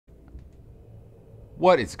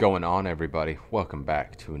What is going on, everybody? Welcome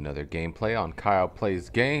back to another gameplay on Kyle Plays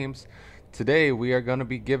Games. Today we are going to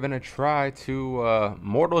be giving a try to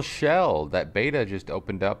Mortal Shell. That beta just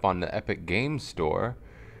opened up on the Epic Games Store,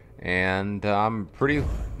 and I'm pretty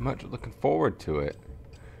much looking forward to it.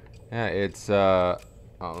 Yeah, it's oh,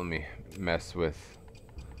 let me mess with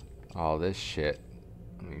all this shit.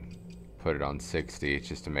 Let me put it on 60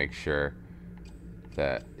 just to make sure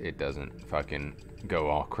that it doesn't fucking go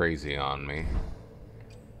all crazy on me.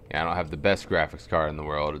 Yeah, I don't have the best graphics card in the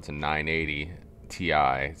world. It's a 980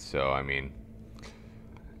 Ti, so I mean,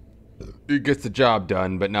 it gets the job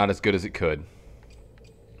done, but not as good as it could.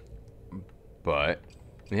 But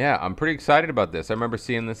yeah, I'm pretty excited about this. I remember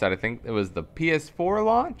seeing this at, I think it was the PS4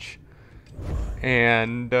 launch,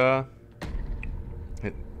 and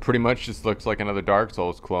it pretty much just looks like another Dark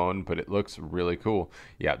Souls clone, but it looks really cool.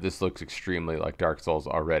 Yeah, this looks extremely like Dark Souls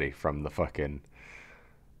already from the fucking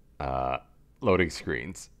loading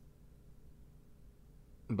screens.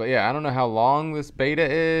 But yeah, I don't know how long this beta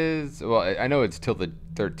is. Well, I know it's till the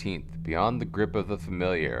 13th. Beyond the grip of the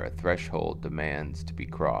familiar, a threshold demands to be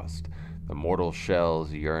crossed. The mortal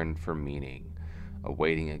shells yearn for meaning,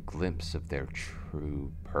 awaiting a glimpse of their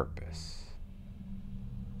true purpose.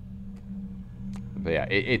 But yeah,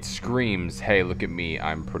 it screams, hey, look at me,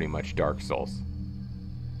 I'm pretty much Dark Souls.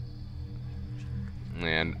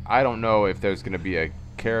 And I don't know if there's going to be a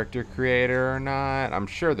character creator or not. I'm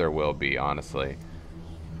sure there will be, honestly.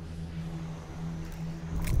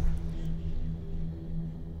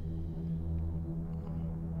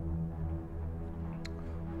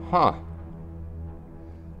 Huh.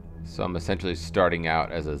 So I'm essentially starting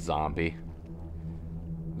out as a zombie.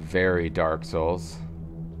 Very Dark Souls.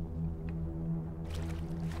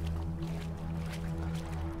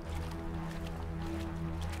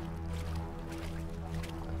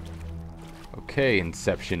 Okay,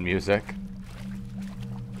 Inception music.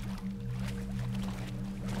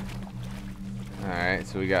 Alright,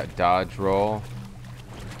 so we got dodge roll.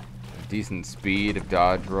 Decent speed of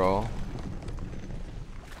dodge roll.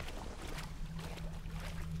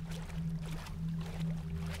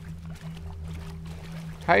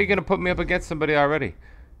 How are you going to put me up against somebody already?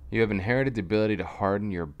 You have inherited the ability to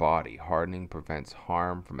harden your body. Hardening prevents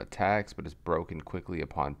harm from attacks, but is broken quickly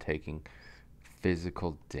upon taking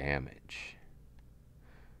physical damage.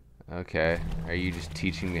 Okay, are you just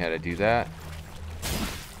teaching me how to do that?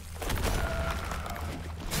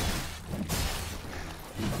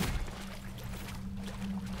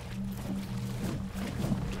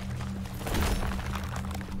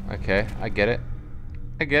 Okay, I get it.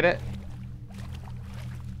 I get it.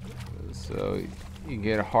 So you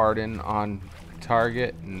get a harden on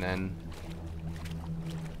target and then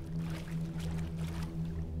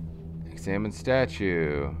examine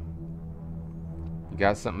statue. You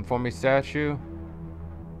got something for me, statue?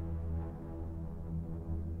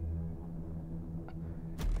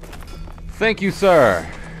 Thank you, sir.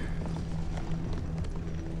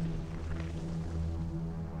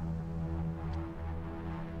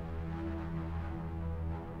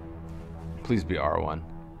 Please be R1.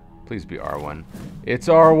 Please be R1. It's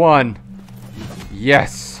R1.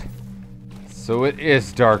 Yes. So it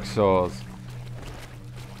is Dark Souls.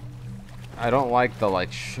 I don't like the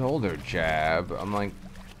shoulder jab. I'm like,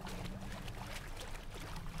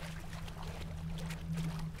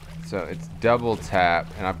 so it's double tap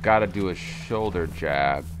and I've got to do a shoulder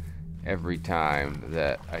jab every time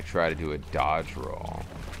that I try to do a dodge roll.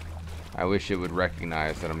 I wish it would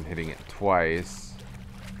recognize that I'm hitting it twice.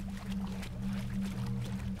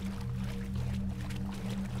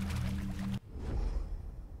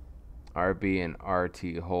 RB and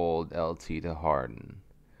RT hold LT to harden.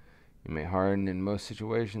 You may harden in most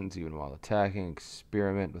situations, even while attacking.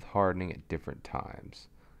 Experiment with hardening at different times.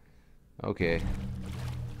 Okay.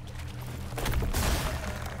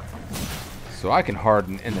 So I can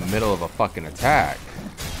harden in the middle of a fucking attack.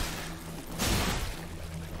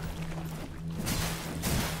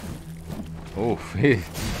 Oof,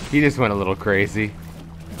 he just went a little crazy.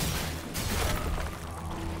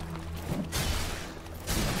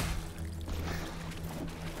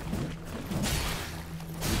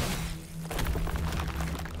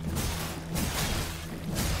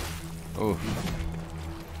 Oof.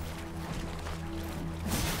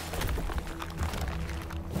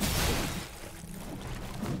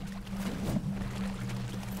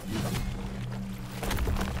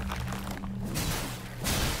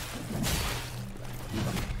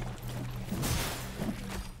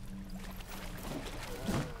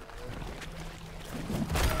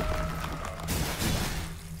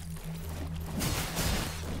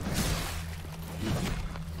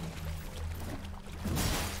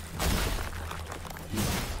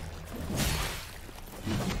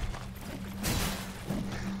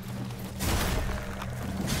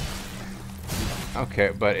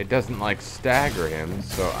 Okay, but it doesn't like stagger him,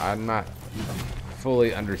 so I'm not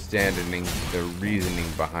fully understanding the reasoning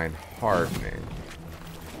behind hardening.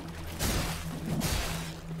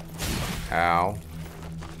 Ow.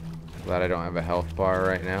 Glad I don't have a health bar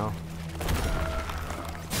right now.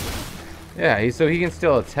 Yeah, so he can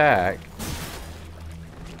still attack.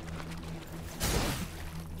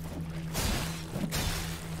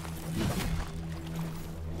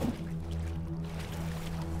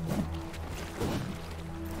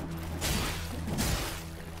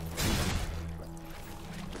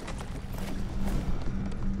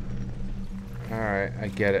 Alright, I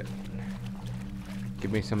get it.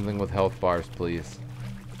 Give me something with health bars, please.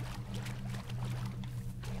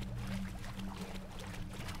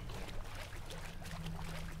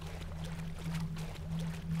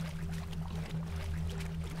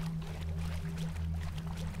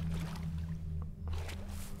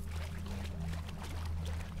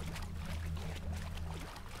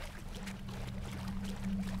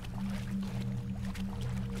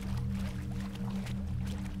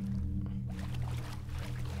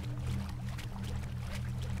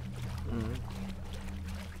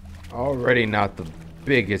 Already not the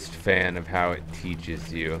biggest fan of how it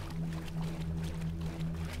teaches you.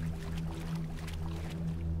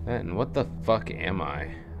 And what the fuck am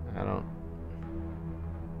I? I don't...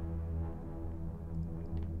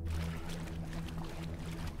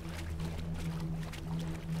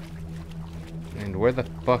 And where the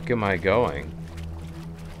fuck am I going?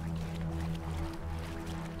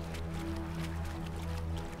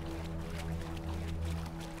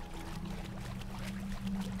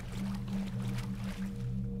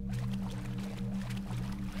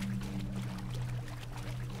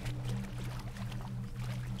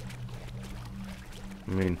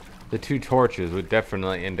 I mean, the two torches would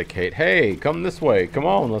definitely indicate, hey, come this way, come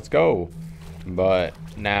on, let's go. But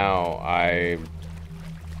now I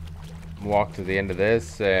walk to the end of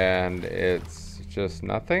this and it's just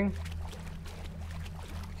nothing.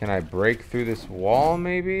 Can I break through this wall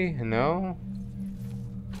maybe? No?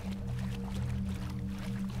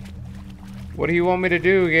 What do you want me to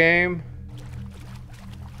do, game?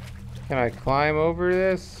 Can I climb over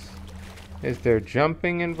this? Is there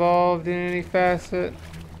jumping involved in any facet?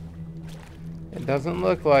 It doesn't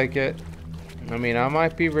look like it. I mean, I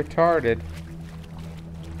might be retarded,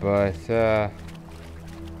 but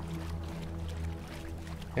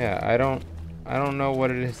yeah, I don't know what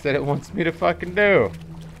it is that it wants me to fucking do.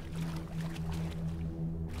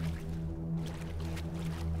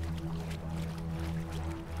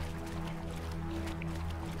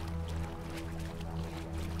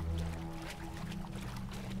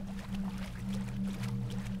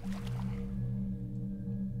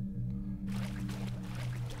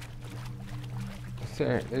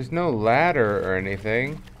 There's no ladder or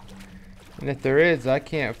anything. And if there is, I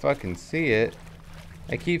can't fucking see it.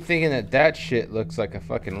 I keep thinking that that shit looks like a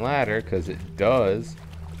fucking ladder, because it does.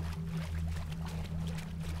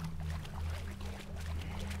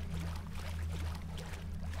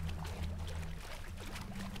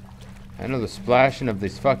 I know the splashing of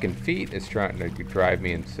these fucking feet is trying to drive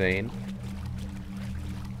me insane.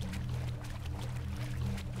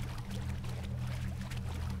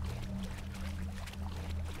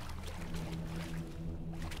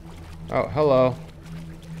 Oh, hello.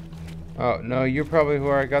 Oh, no, you're probably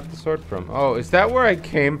where I got the sword from. Oh, is that where I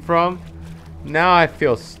came from? Now I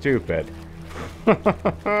feel stupid.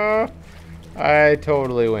 I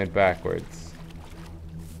totally went backwards.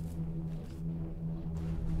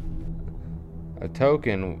 A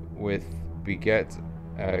token with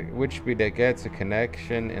which begets a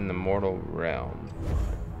connection in the mortal realm.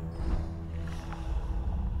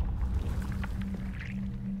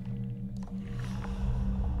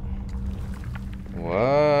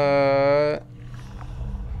 What?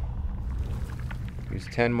 Use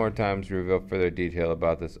 10 more times to reveal further detail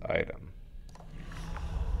about this item.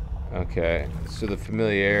 Okay, so the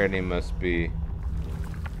familiarity must be...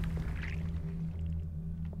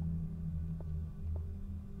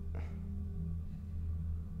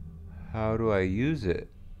 How do I use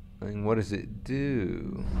it? I mean, what does it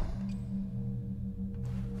do?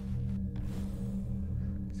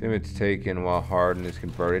 Image taken while hardened is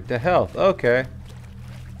converted to health. Okay.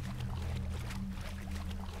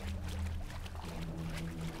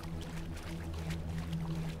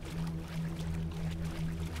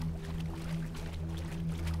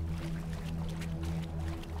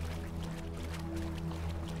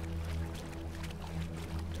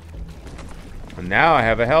 And now I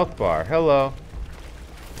have a health bar. Hello.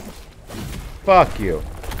 Fuck you.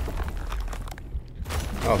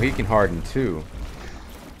 Oh, he can harden too.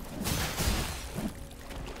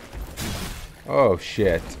 Oh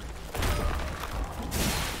shit.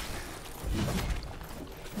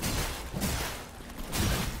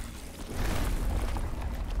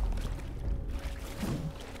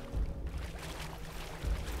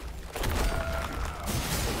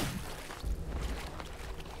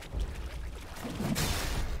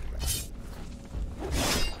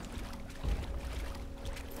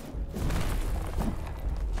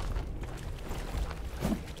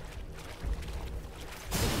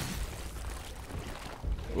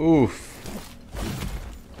 Oof.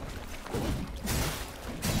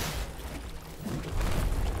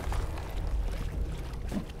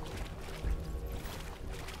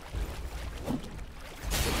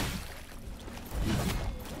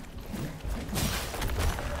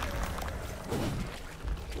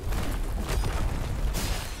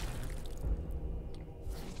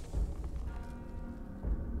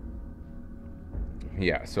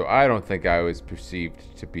 Yeah, so I don't think I was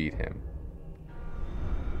perceived to beat him.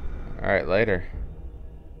 Alright, later.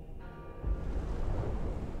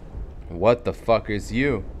 What the fuck is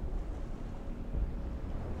you?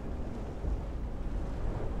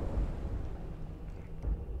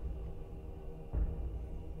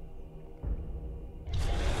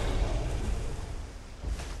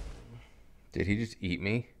 Did he just eat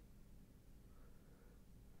me?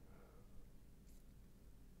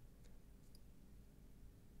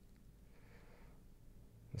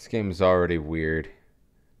 This game is already weird.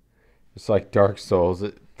 It's like Dark Souls.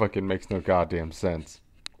 It fucking makes no goddamn sense.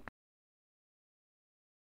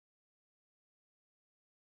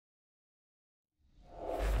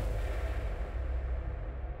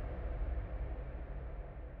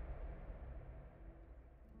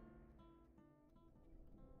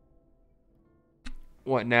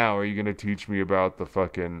 What now? Are you gonna teach me about the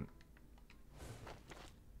fucking...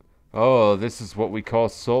 Oh, this is what we call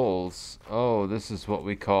souls. Oh, this is what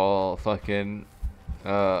we call fucking...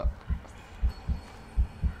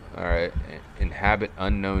 Alright. Inhabit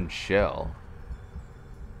unknown shell.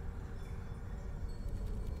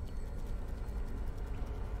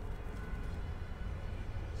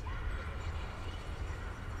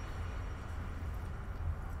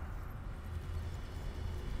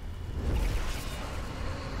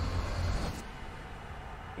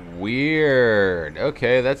 Weird.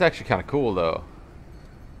 Okay, that's actually kind of cool, though.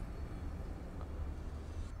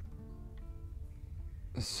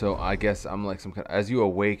 So I guess I'm like some kind of... As you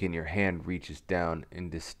awaken, your hand reaches down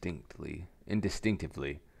instinctively,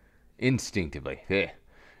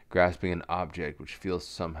 grasping an object which feels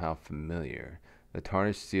somehow familiar. The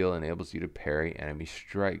tarnished seal enables you to parry enemy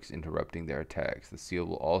strikes, interrupting their attacks. The seal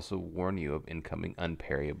will also warn you of incoming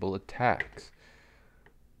unparryable attacks.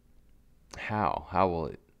 How? How will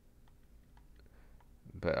it...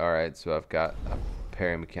 But alright, so I've got a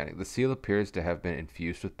parry mechanic. The seal appears to have been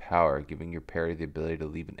infused with power, giving your parry the ability to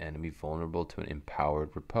leave an enemy vulnerable to an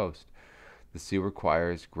empowered riposte. The seal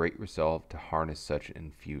requires great resolve to harness such an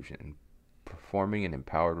infusion. Performing an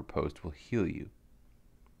empowered riposte will heal you.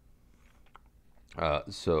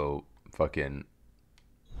 So fucking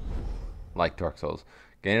like Dark Souls.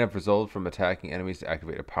 Gain enough resolve from attacking enemies to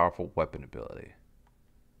activate a powerful weapon ability.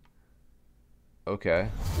 Okay.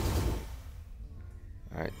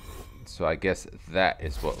 Alright, so I guess that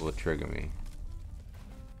is what will trigger me.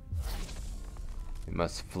 It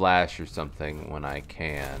must flash or something when I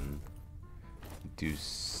can do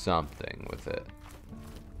something with it.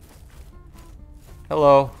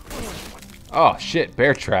 Hello. Oh shit,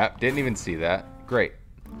 bear trap. Didn't even see that. Great.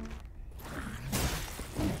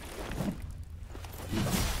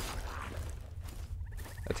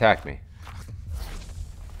 Attack me.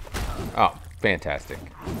 Oh, fantastic.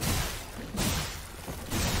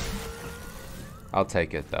 I'll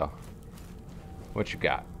take it, though. What you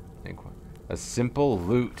got? A simple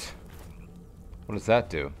loot. What does that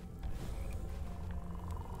do?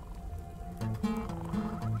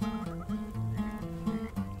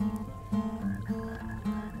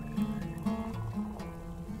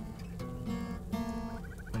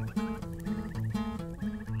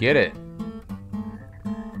 Get it.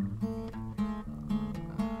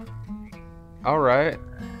 All right.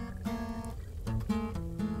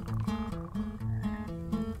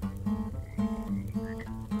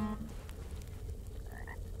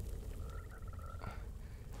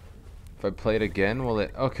 If I play it again, will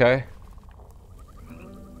it... Okay.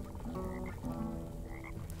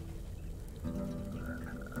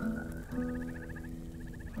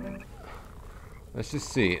 Let's just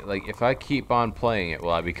see. Like, if I keep on playing it,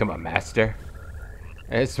 will I become a master?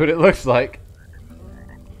 That's what it looks like.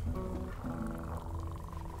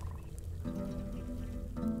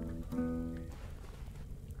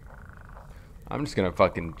 I'm just gonna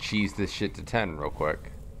fucking cheese this shit to 10 real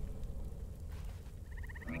quick.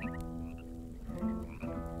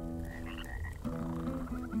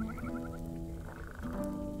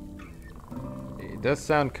 It does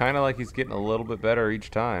sound kind of like he's getting a little bit better each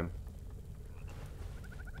time.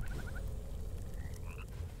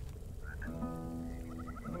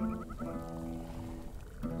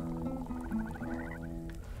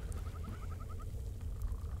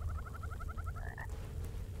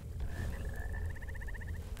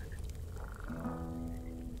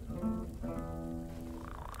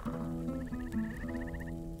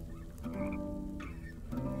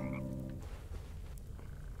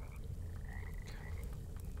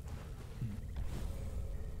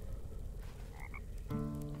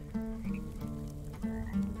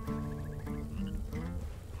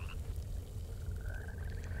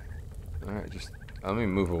 Alright, just let me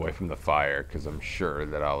move away from the fire, because I'm sure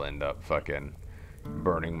that I'll end up fucking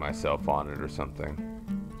burning myself on it or something.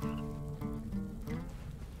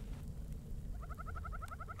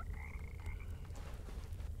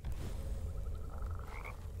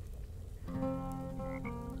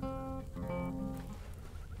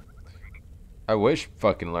 I wish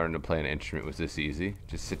fucking learning to play an instrument was this easy.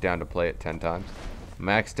 Just sit down to play it 10 times.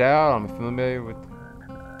 Maxed out, I'm familiar with...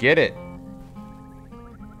 Get it!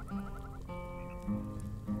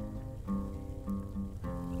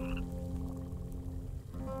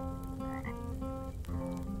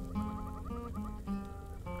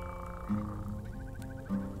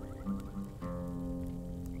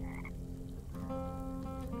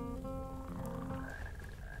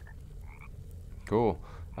 Cool.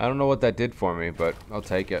 I don't know what that did for me, but I'll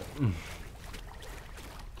take it. Can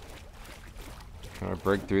I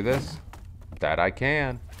break through this? That I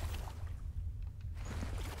can.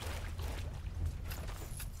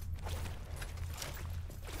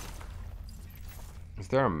 Is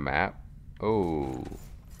there a map? Oh.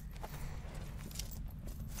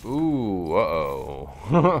 Ooh,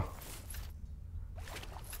 uh-oh.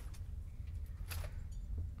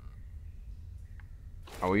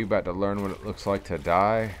 Are we about to learn what it looks like to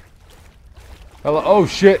die? Hello. Oh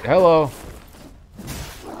shit, hello.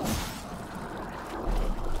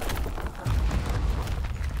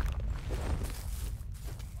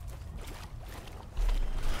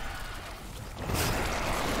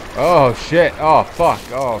 Oh shit. Oh fuck.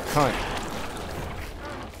 Oh cunt.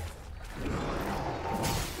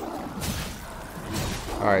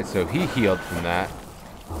 Alright, so he healed from that.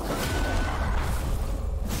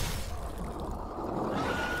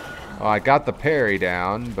 Oh, I got the parry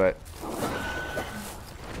down, but...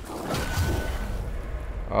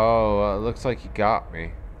 Oh, it looks like he got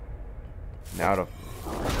me. Now to...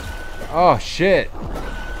 Oh, shit!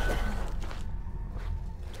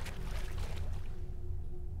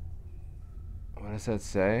 What does that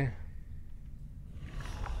say?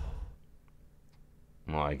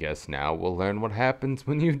 Well, I guess now we'll learn what happens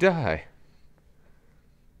when you die.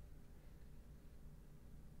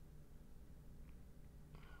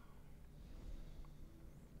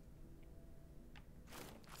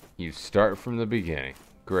 You start from the beginning.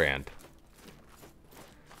 Grand.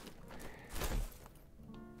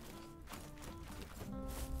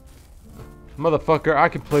 Motherfucker, I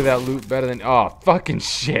can play that loot better than... Oh, fucking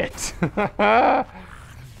shit.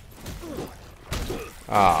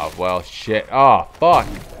 Oh, well, shit. Oh, fuck.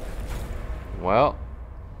 Well.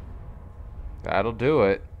 That'll do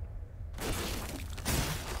it.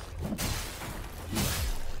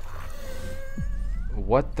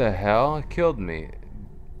 What the hell? It killed me.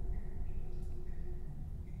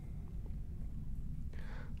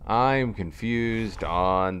 I'm confused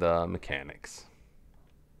on the mechanics.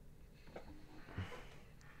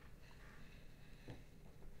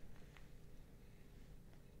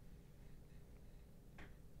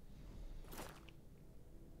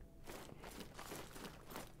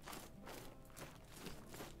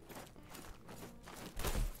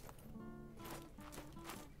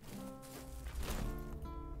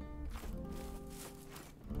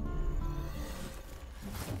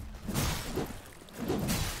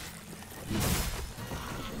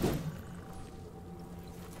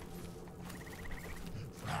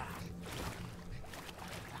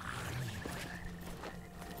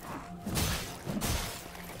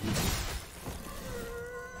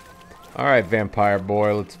 Alright, vampire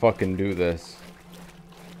boy, let's fucking do this.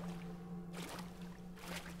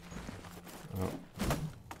 Oh.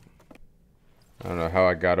 I don't know how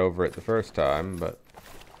I got over it the first time, but...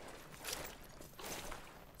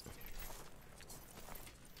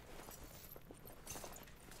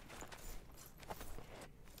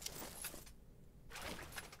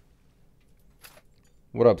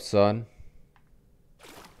 What up, son?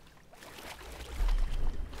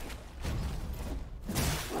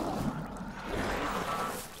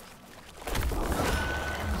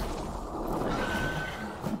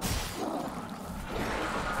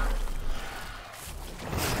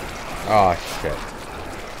 Oh, shit.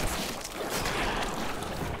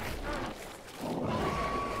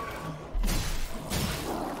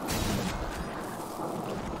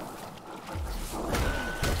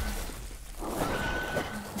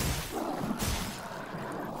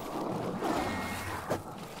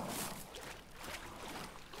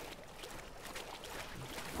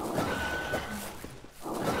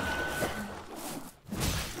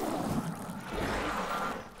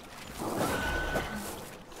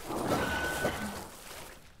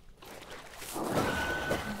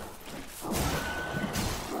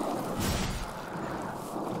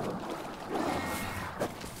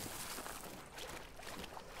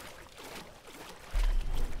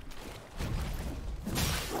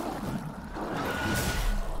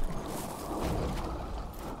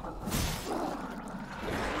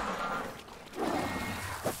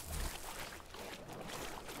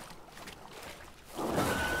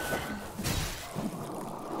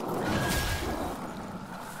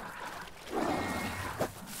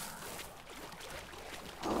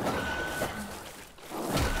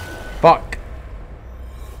 Fuck.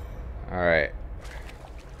 Alright.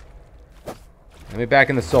 Let me back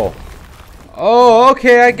in the soul. Oh,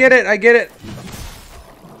 okay, I get it, I get it.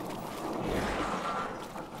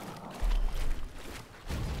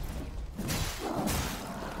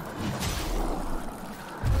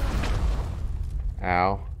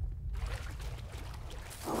 Ow.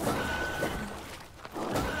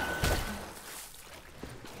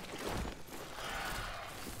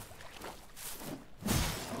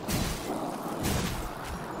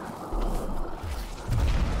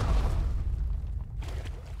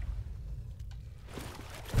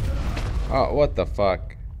 Oh, what the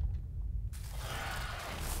fuck?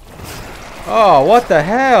 Oh, what the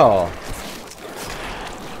hell?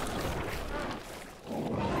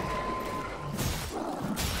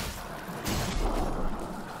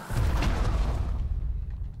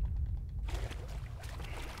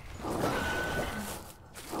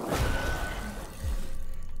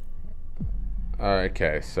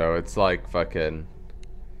 Okay, so it's like fucking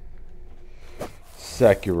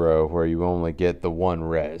Sekiro, where you only get the one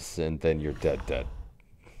res and then you're dead.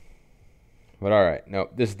 But alright, no,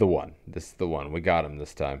 this is the one. This is the one. We got him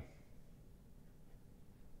this time.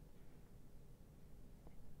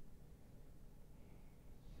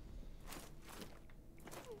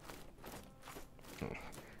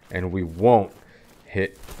 And we won't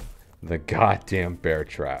hit the goddamn bear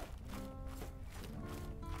trap.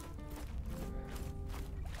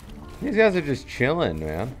 These guys are just chilling,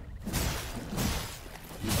 man.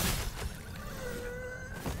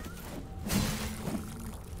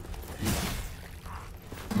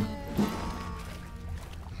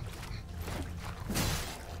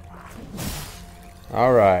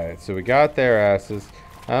 Alright, so we got their asses.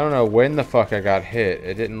 I don't know when the fuck I got hit.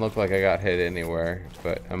 It didn't look like I got hit anywhere,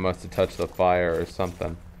 but I must have touched the fire or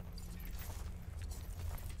something.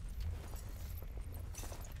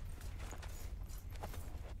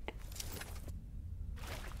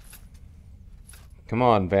 Come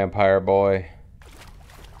on, vampire boy.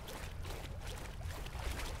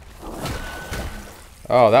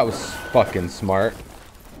 Oh, that was fucking smart.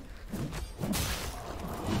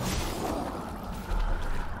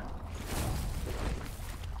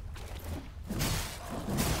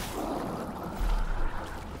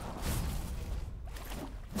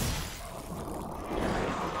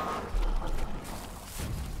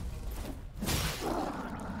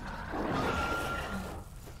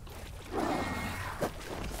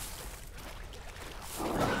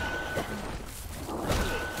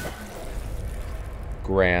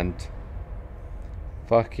 Grand.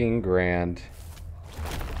 Fucking grand.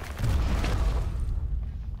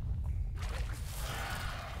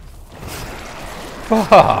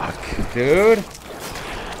 Fuck, dude.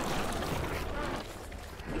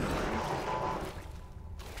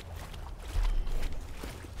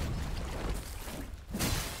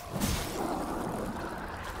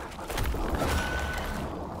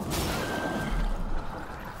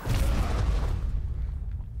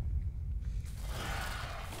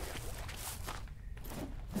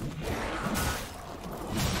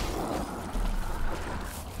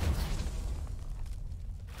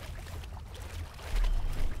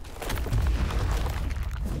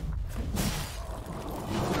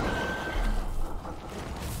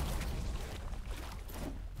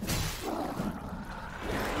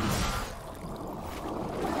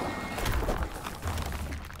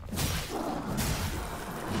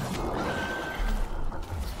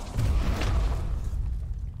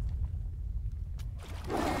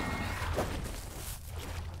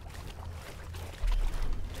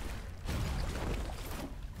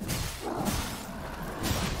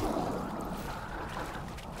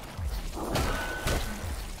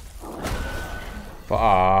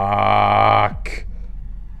 Fuck.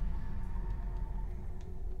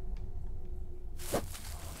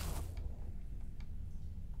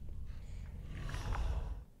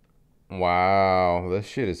 Wow, this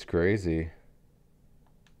shit is crazy.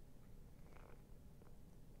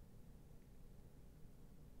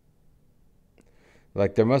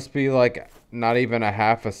 Like, there must be, like, not even a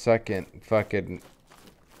half a second fucking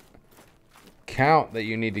count that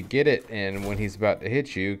you need to get it in when he's about to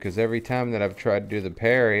hit you, because every time that I've tried to do the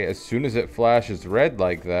parry, as soon as it flashes red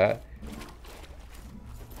like that,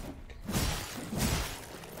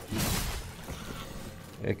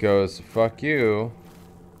 it goes, fuck you.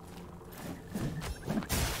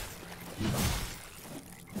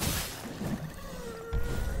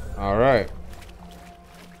 Alright.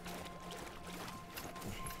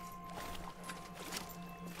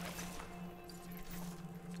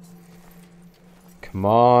 Come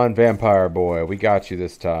on, vampire boy. We got you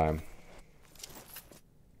this time.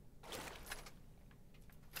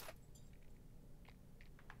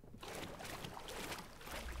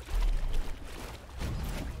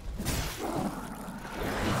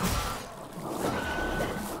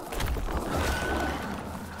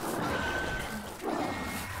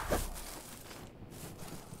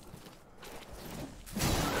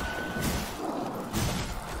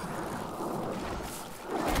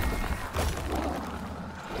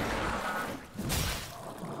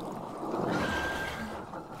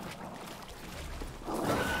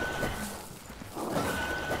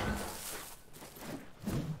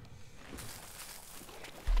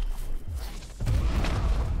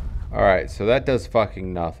 Alright, so that does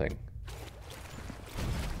fucking nothing.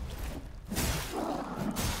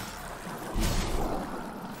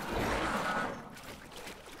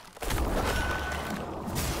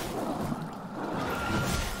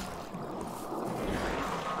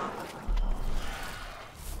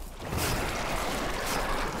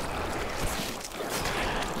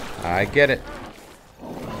 I get it.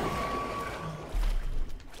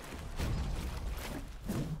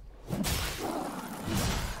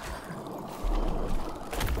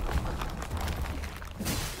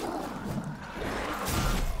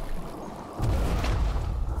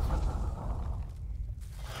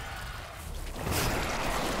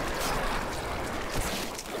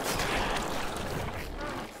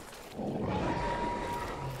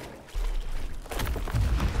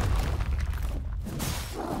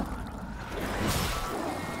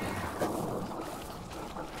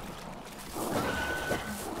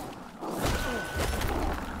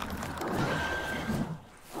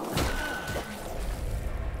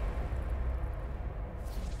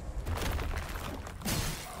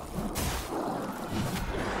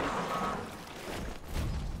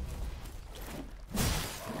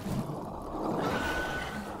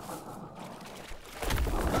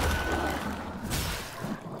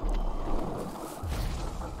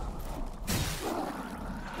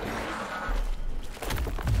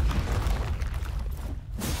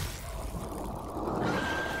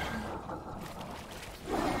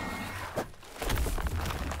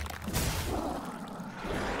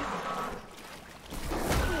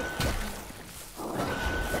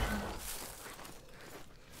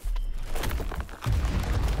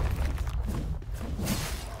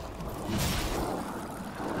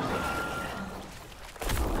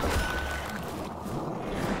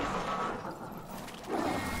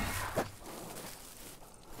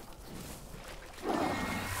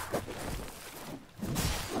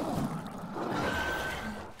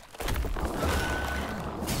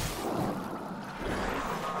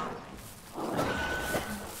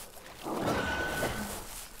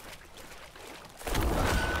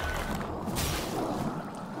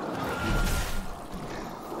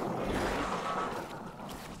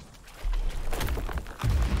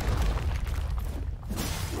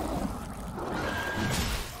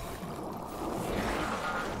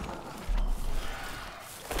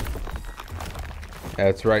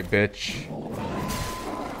 That's right, bitch.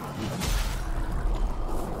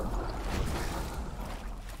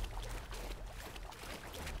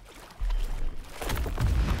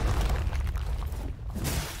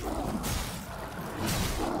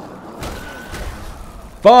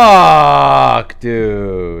 Fuck,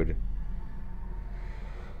 dude.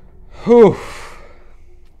 Whew.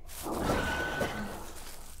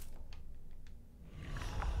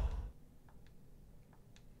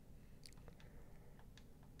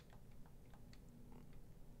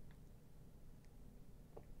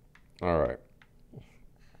 All right.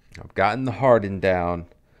 I've gotten the harden down.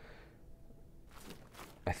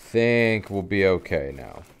 I think we'll be okay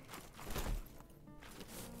now.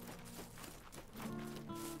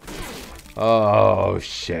 Oh,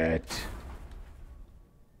 shit.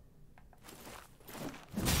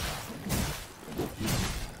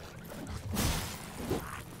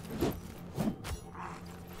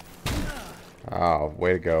 Oh,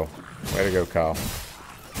 way to go. Way to go, Kyle.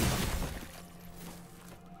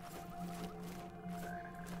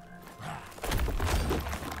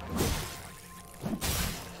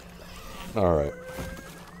 All right.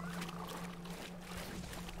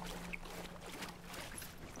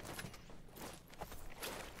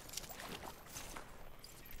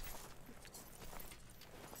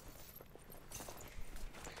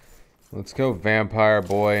 Let's go vampire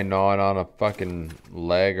boy gnawing on a fucking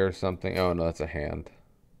leg or something. Oh no, that's a hand.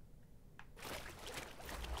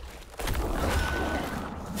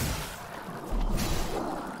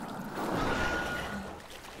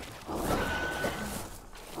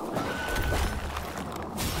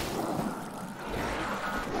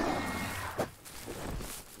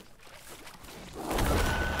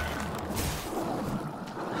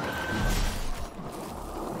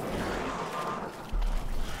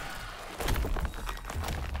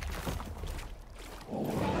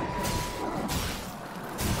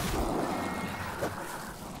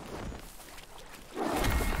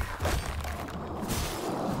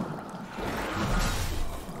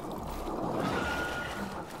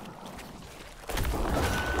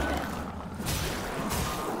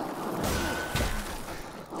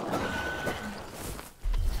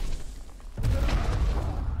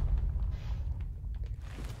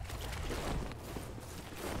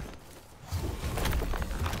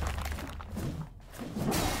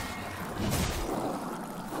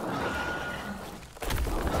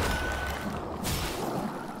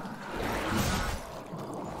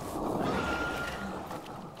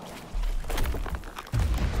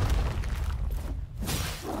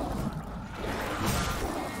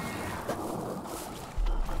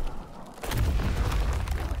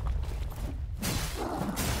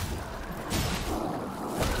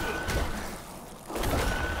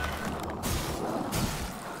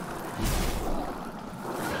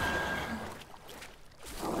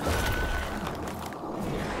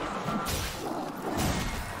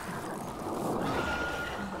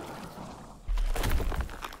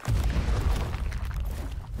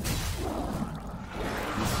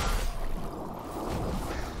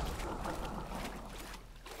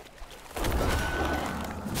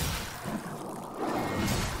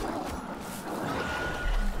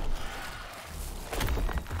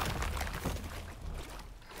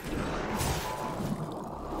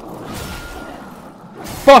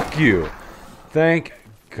 Fuck you! Thank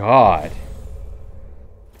God.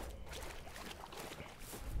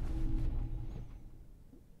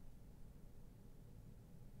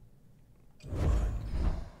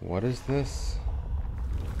 What is this?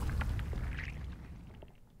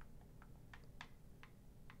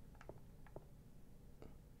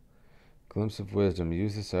 Glimpse of wisdom.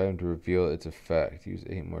 Use this item to reveal its effect. Use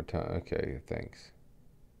 8 more times. Okay, thanks.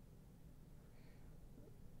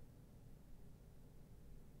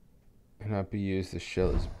 Cannot be used. The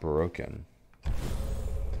shell is broken.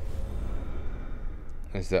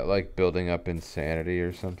 Is that like building up insanity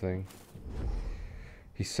or something?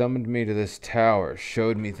 He summoned me to this tower,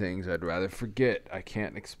 showed me things I'd rather forget. I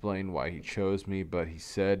can't explain why he chose me, but he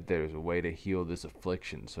said there's a way to heal this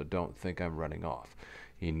affliction, so don't think I'm running off.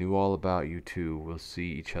 He knew all about you too. We'll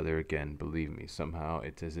see each other again, believe me. Somehow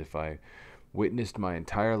it's as if I witnessed my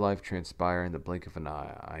entire life transpire in the blink of an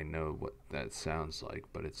eye. I know what that sounds like,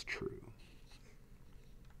 but it's true.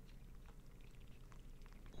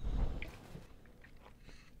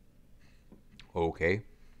 Okay.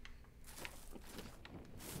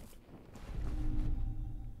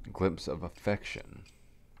 Glimpse of affection.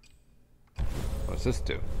 What's this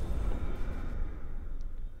do?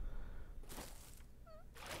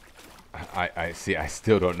 I see. I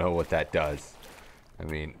still don't know what that does. I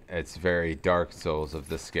mean, it's very Dark Souls of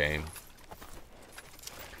this game.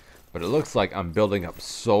 But it looks like I'm building up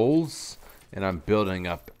souls and I'm building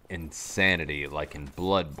up insanity like in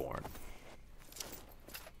Bloodborne.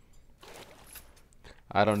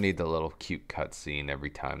 I don't need the little cute cutscene every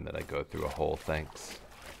time that I go through a hole, thanks.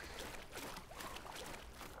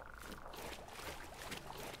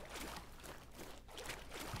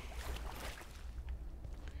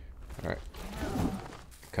 Alright.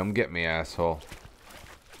 Come get me, asshole.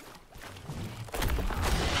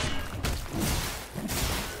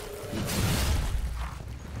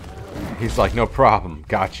 He's like, no problem.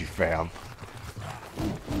 Got you, fam.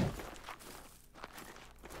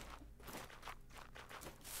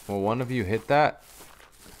 Will one of you hit that?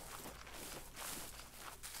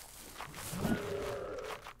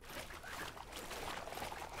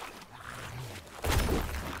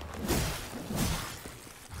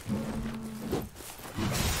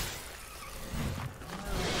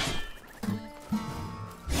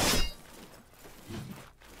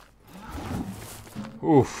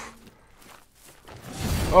 Oof.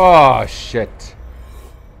 Oh, shit.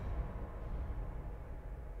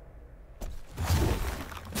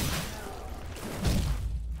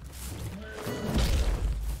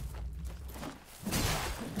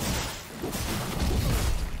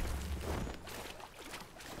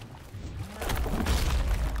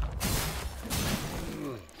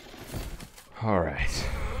 All right.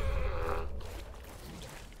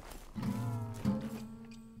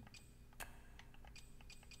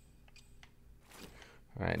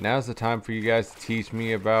 Alright, now's the time for you guys to teach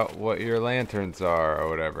me about what your lanterns are or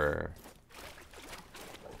whatever.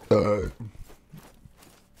 Well,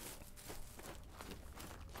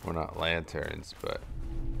 not lanterns, but...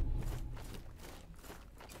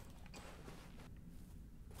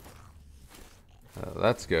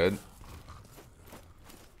 that's good.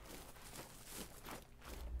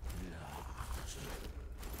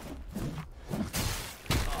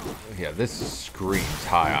 Yeah, this screams,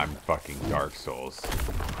 hi, I'm fucking Dark Souls.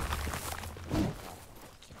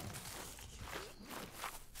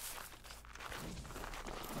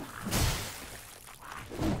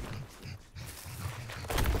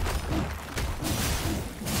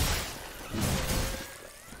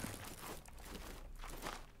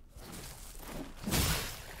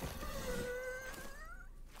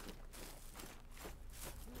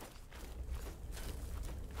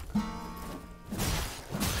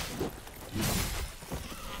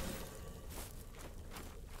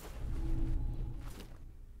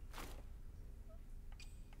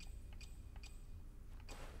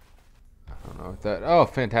 That, oh,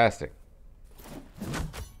 fantastic.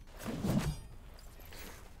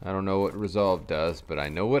 I don't know what resolve does, but I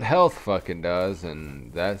know what health fucking does,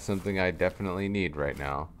 and that's something I definitely need right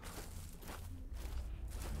now.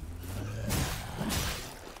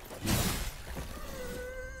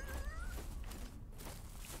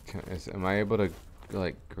 Am I able to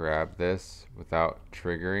like grab this without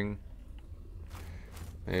triggering?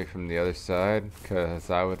 Maybe from the other side, because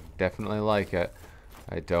I would definitely like it.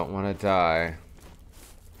 I don't want to die.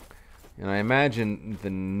 And I imagine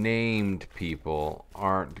the named people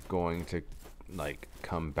aren't going to, like,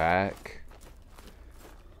 come back.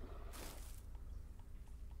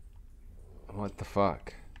 What the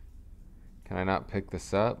fuck? Can I not pick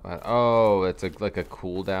this up? Oh, it's like a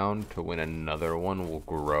cooldown to when another one will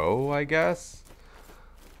grow, I guess?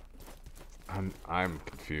 I'm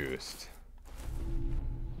confused.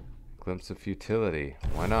 Glimpse of futility.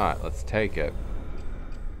 Why not? Let's take it.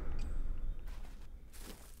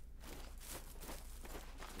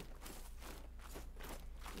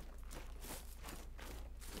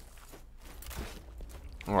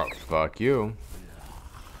 Oh, fuck you.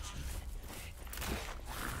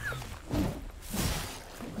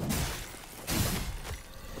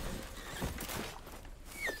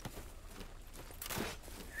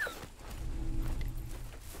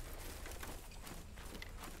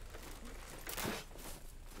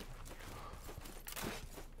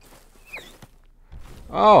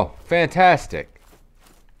 Oh, fantastic.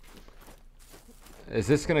 Is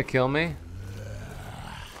this gonna kill me?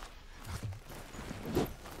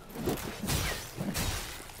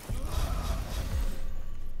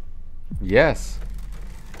 Yes.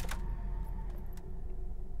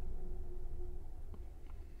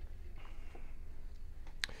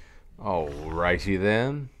 Alrighty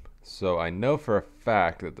then. So I know for a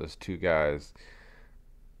fact that those two guys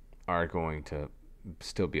are going to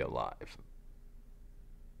still be alive.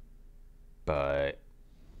 But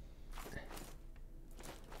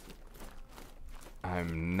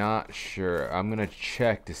I'm not sure. I'm gonna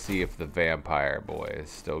check to see if the vampire boy is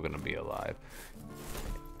still gonna be alive.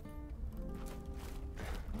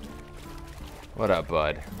 What up,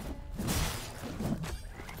 bud?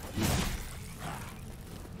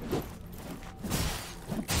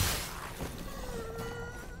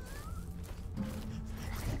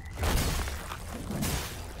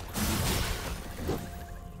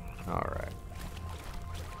 Alright.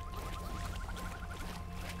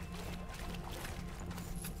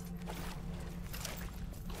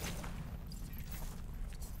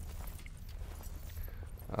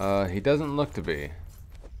 He doesn't look to be.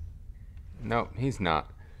 Nope, he's not.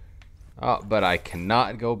 Oh, but I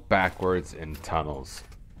cannot go backwards in tunnels.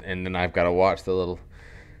 And then I've got to watch the little...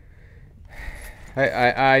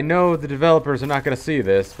 I know the developers are not going to see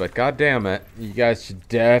this, but god damn it, you guys should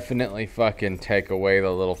definitely fucking take away the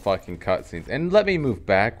little fucking cutscenes. And let me move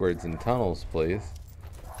backwards in tunnels, please.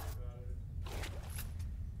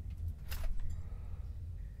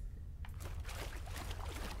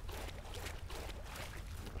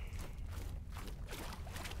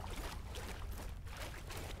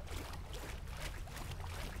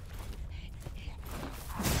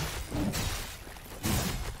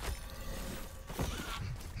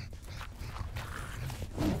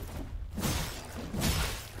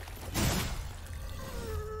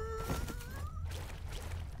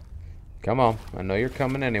 Come on. I know you're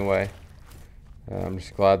coming anyway. I'm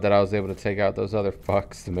just glad that I was able to take out those other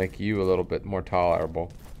fucks to make you a little bit more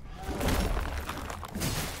tolerable.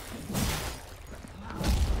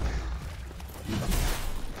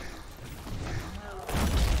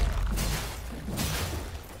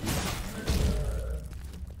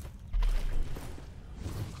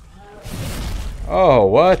 Oh,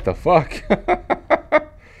 what the fuck?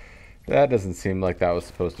 That doesn't seem like that was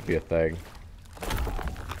supposed to be a thing.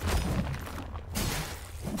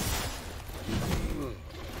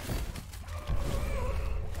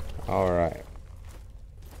 Alright.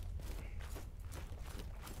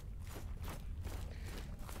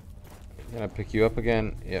 Can I pick you up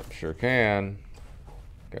again? Yep, sure can.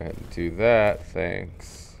 Go ahead and do that.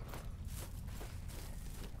 Thanks.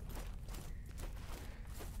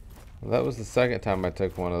 Well, that was the second time I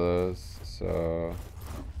took one of those, so...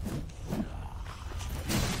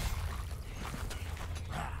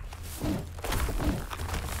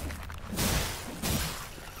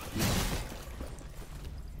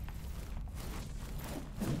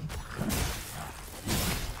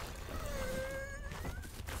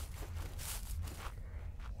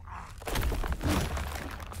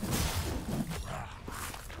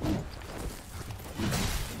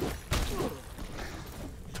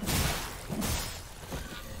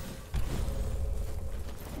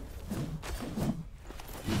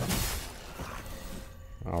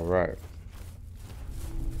 All right.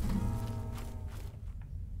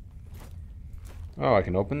 Oh, I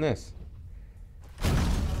can open this.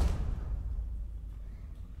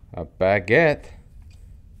 A baguette.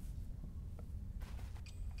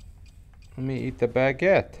 Let me eat the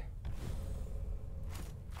baguette.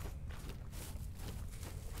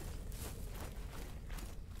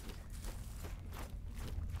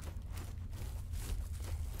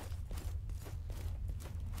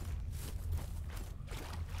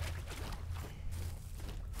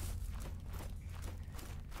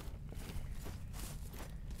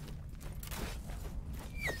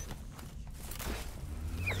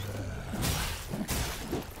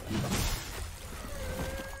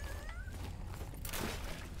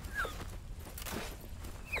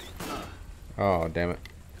 Oh, damn it.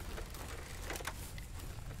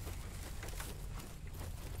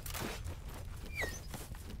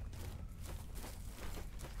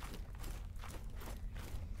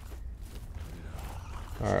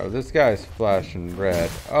 Alright, well, this guy's flashing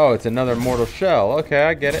red. Oh, it's another mortal shell. Okay,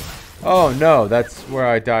 I get it. Oh, no, that's where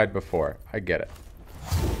I died before. I get it.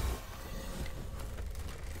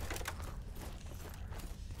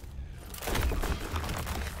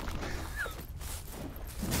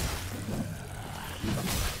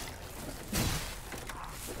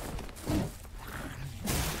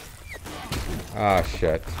 Ah,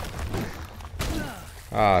 shit.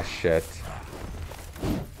 Ah, shit.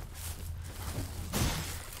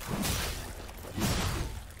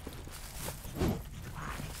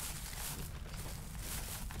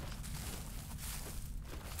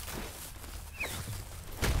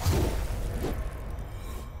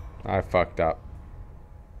 I fucked up.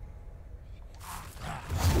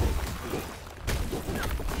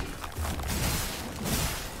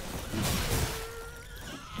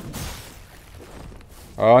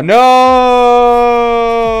 Oh no!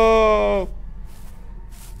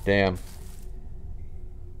 Damn.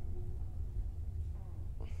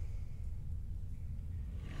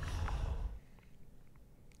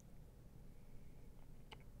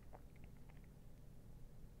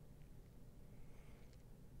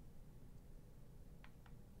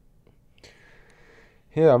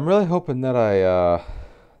 Yeah, I'm really hoping that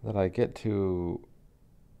I get to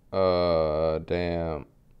damn.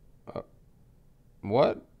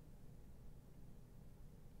 What?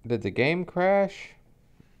 Did the game crash?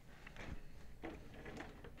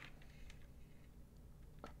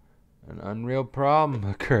 An unreal problem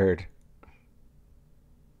occurred.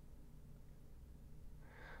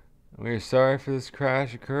 We are sorry for this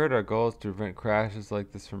crash occurred. Our goal is to prevent crashes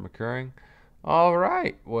like this from occurring.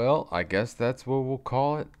 Alright, well, I guess that's what we'll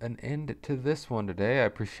call it an end to this one today. I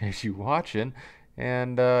appreciate you watching.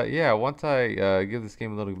 And yeah, once I give this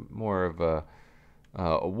game a little more of a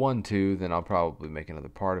 1-2, then I'll probably make another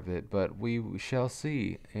part of it. But we shall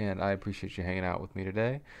see. And I appreciate you hanging out with me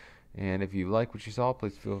today. And if you like what you saw,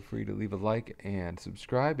 please feel free to leave a like and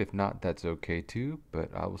subscribe. If not, that's okay too. But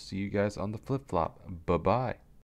I will see you guys on the flip-flop. Bye-bye.